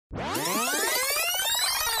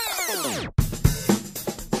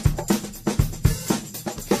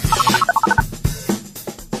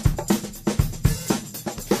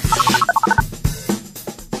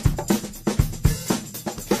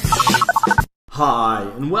Hi,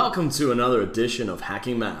 and welcome to another edition of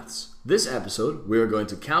Hacking Maths. This episode, we are going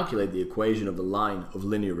to calculate the equation of the line of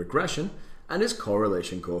linear regression and its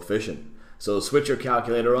correlation coefficient. So switch your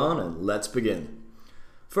calculator on and let's begin.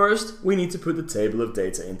 First, we need to put the table of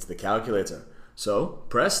data into the calculator. So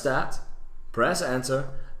press Stat, press Enter,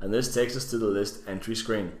 and this takes us to the list entry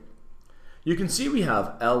screen. You can see we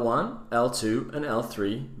have L1, L2, and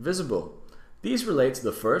L3 visible. These relate to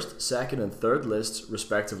the first, second, and third lists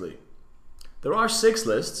respectively. There are 6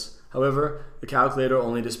 lists, however, the calculator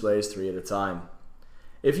only displays 3 at a time.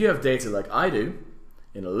 If you have data like I do,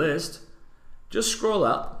 in a list, just scroll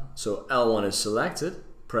up, so L1 is selected,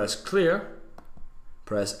 press Clear,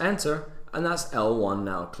 press Enter, and that's L1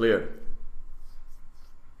 now cleared.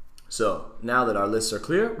 So, now that our lists are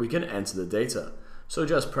clear, we can enter the data. So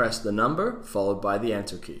just press the number followed by the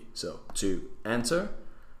Enter key. So 2, Enter,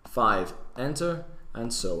 5, Enter,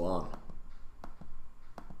 and so on.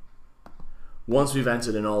 Once we've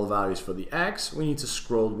entered in all the values for the X, we need to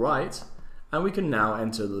scroll right, and we can now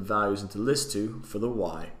enter the values into list 2 for the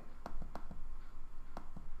Y.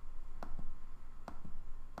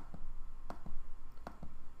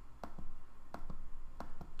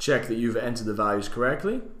 Check that you've entered the values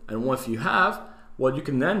correctly, and if you have, what you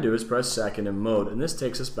can then do is press second in mode, and this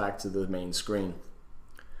takes us back to the main screen.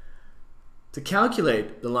 To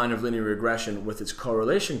calculate the line of linear regression with its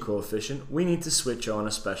correlation coefficient, we need to switch on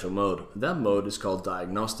a special mode. That mode is called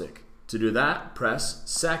Diagnostic. To do that, press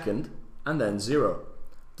second and then 0.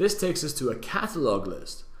 This takes us to a catalog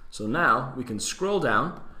list. So now we can scroll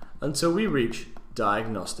down until we reach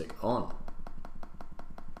Diagnostic on.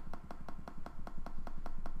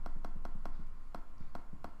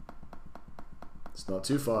 It's not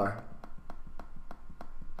too far.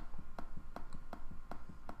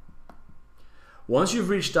 Once you've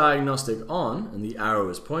reached Diagnostic on and the arrow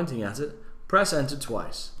is pointing at it, press Enter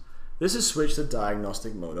twice. This is switched to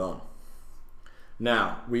Diagnostic mode on.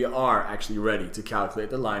 Now, we are actually ready to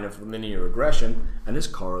calculate the line of linear regression and its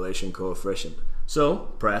correlation coefficient.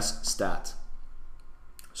 So, press Stat.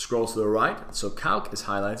 Scroll to the right, so Calc is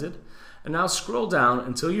highlighted, and now scroll down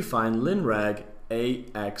until you find linreg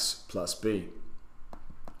AX plus B.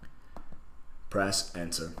 Press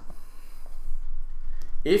Enter.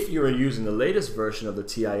 If you are using the latest version of the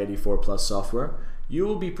TI84 Plus software, you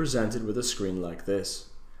will be presented with a screen like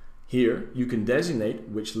this. Here, you can designate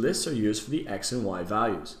which lists are used for the X and Y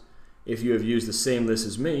values. If you have used the same list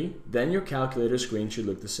as me, then your calculator screen should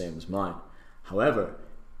look the same as mine. However,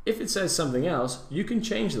 if it says something else, you can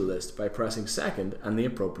change the list by pressing second and the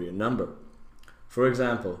appropriate number. For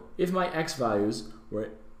example, if my X values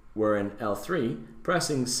were in L3,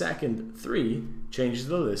 pressing second 3 changes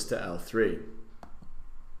the list to L3.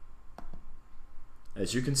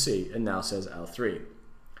 As you can see, it now says L3.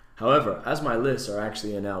 However, as my lists are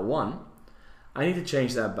actually in L1, I need to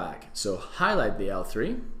change that back. So highlight the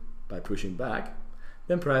L3 by pushing back,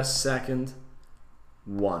 then press second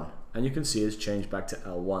 1, and you can see it's changed back to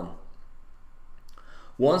L1.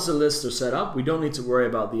 Once the lists are set up, we don't need to worry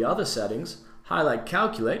about the other settings. Highlight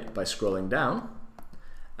Calculate by scrolling down,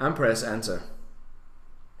 and press Enter.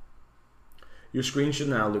 Your screen should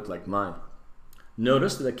now look like mine.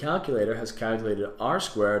 Notice that the calculator has calculated R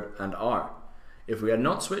squared and R. If we had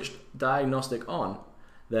not switched Diagnostic on,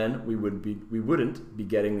 then we wouldn't be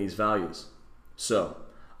getting these values. So,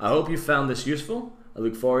 I hope you found this useful. I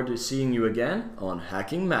look forward to seeing you again on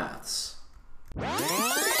Hacking Maths.